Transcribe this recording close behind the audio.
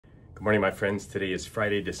Good morning, my friends. Today is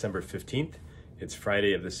Friday, December 15th. It's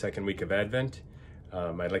Friday of the second week of Advent.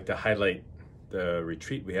 I'd like to highlight the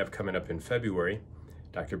retreat we have coming up in February.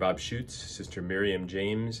 Dr. Bob Schutz, Sister Miriam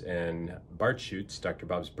James, and Bart Schutz, Dr.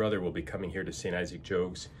 Bob's brother, will be coming here to St. Isaac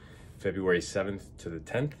Jogues February 7th to the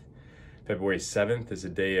 10th. February 7th is a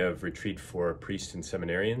day of retreat for priests and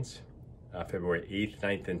seminarians. February 8th,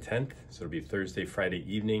 9th, and 10th, so it'll be Thursday, Friday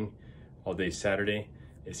evening, all day Saturday,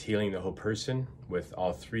 is Healing the Whole Person with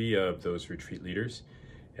all three of those retreat leaders.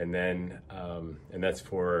 And then, and that's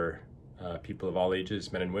for people of all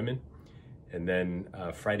ages, men and women. And then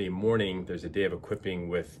Friday morning, there's a day of equipping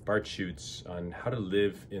with Bart Schutz on how to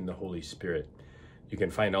live in the Holy Spirit. You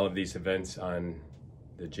can find all of these events on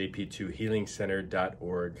the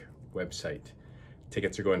jp2healingcenter.org website.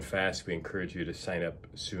 Tickets are going fast. We encourage you to sign up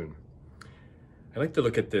soon. I'd like to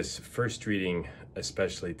look at this first reading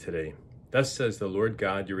especially today. Thus says the Lord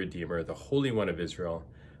God, your Redeemer, the Holy One of Israel,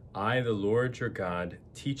 I, the Lord your God,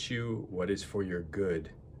 teach you what is for your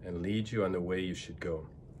good and lead you on the way you should go.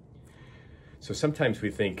 So sometimes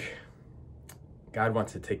we think God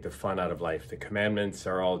wants to take the fun out of life. The commandments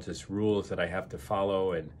are all just rules that I have to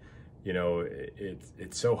follow, and you know,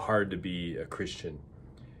 it's so hard to be a Christian.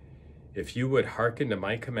 If you would hearken to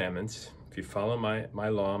my commandments, if you follow my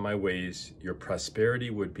law, my ways, your prosperity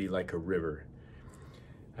would be like a river.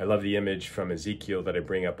 I love the image from Ezekiel that I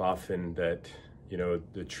bring up often, that, you know,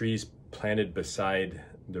 the trees planted beside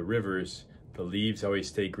the rivers, the leaves always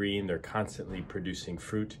stay green, they're constantly producing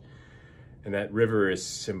fruit. And that river is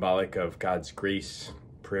symbolic of God's grace,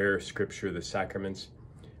 prayer, scripture, the sacraments.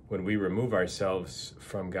 When we remove ourselves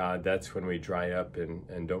from God, that's when we dry up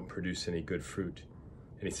and don't produce any good fruit.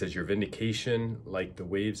 And he says, your vindication, like the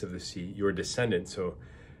waves of the sea, your descendants. So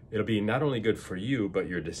it'll be not only good for you, but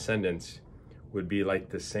your descendants would be like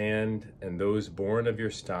the sand, and those born of your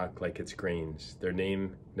stock like its grains, their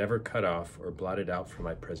name never cut off or blotted out from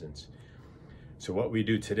my presence. So what we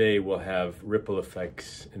do today will have ripple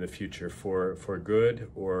effects in the future for good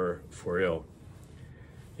or for ill.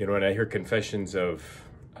 You know, when I hear confessions of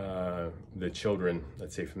the children,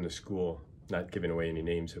 let's say from the school, not giving away any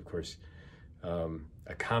names, of course,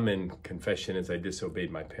 a common confession is I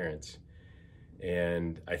disobeyed my parents.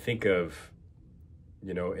 And I think of,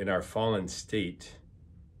 you know, in our fallen state,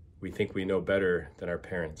 we think we know better than our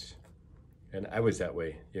parents. And I was that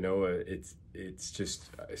way, you know, it's just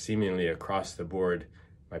seemingly across the board.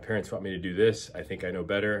 My parents want me to do this. I think I know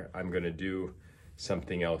better. I'm going to do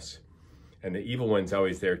something else. And the evil one's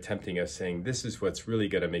always there tempting us, saying, this is what's really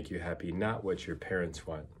going to make you happy, not what your parents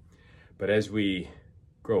want. But as we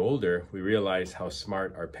grow older, we realize how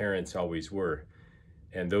smart our parents always were.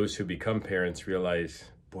 And those who become parents realize,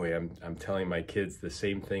 boy, I'm telling my kids the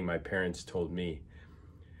same thing my parents told me.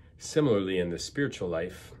 Similarly, in the spiritual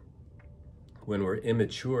life, when we're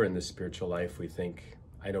immature in the spiritual life, we think,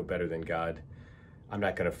 I know better than God. I'm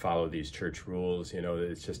not going to follow these church rules. You know,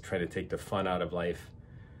 it's just trying to take the fun out of life.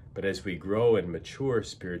 But as we grow and mature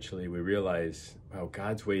spiritually, we realize, wow,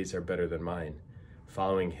 God's ways are better than mine.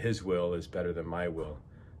 Following his will is better than my will.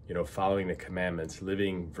 You know, following the commandments,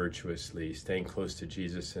 living virtuously, staying close to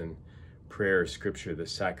Jesus and prayer, scripture, the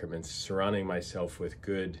sacraments, surrounding myself with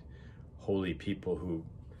good, holy people who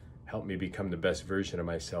help me become the best version of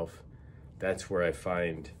myself. That's where I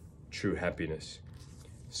find true happiness.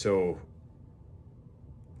 So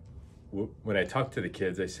when I talk to the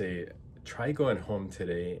kids, I say, try going home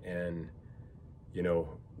today and, you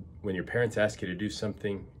know, when your parents ask you to do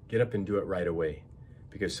something, get up and do it right away.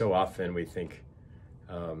 Because so often we think,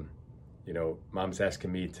 you know, mom's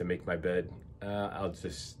asking me to make my bed, I'll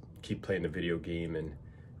just keep playing the video game and,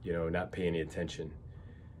 you know, not pay any attention.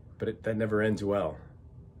 But that never ends well.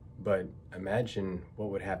 But imagine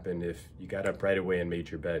what would happen if you got up right away and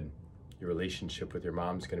made your bed. Your relationship with your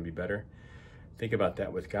mom's going to be better. Think about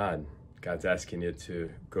that with God. God's asking you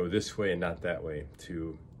to go this way and not that way,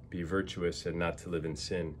 to be virtuous and not to live in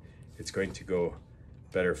sin. It's going to go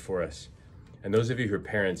better for us. And those of you who are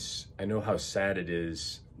parents, I know how sad it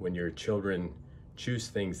is when your children choose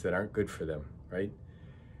things that aren't good for them, right?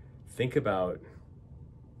 Think about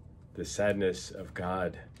the sadness of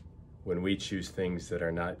God when we choose things that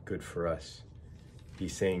are not good for us.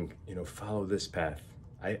 He's saying, you know, follow this path.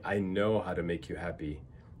 I know how to make you happy.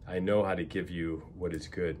 I know how to give you what is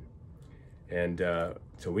good. And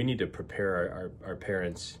so we need to prepare our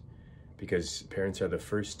parents, because parents are the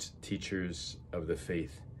first teachers of the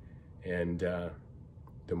faith. And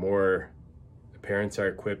the more the parents are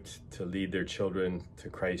equipped to lead their children to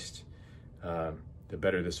Christ, the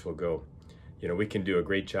better this will go. You know, we can do a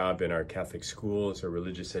great job in our Catholic schools or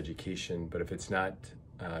religious education, but if it's not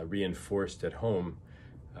reinforced at home,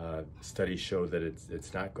 Studies show that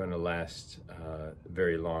it's not going to last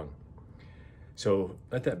very long. So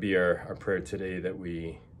let that be our prayer today, that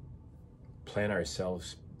we plant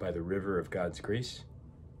ourselves by the river of God's grace,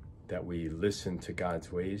 that we listen to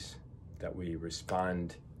God's ways, that we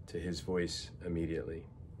respond to his voice immediately.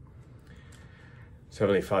 So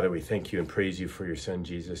Heavenly Father, we thank you and praise you for your Son,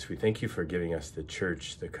 Jesus. We thank you for giving us the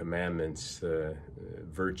church, the commandments, the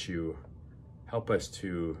virtue. Help us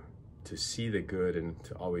to see the good and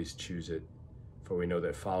to always choose it. For we know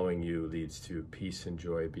that following you leads to peace and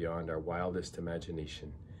joy beyond our wildest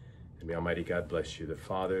imagination. And may Almighty God bless you, the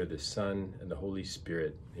Father, the Son, and the Holy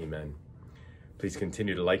Spirit. Amen. Please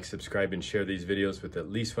continue to like, subscribe, and share these videos with at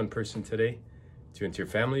least one person today. To you and to your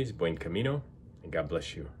families, buen camino, and God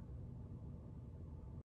bless you.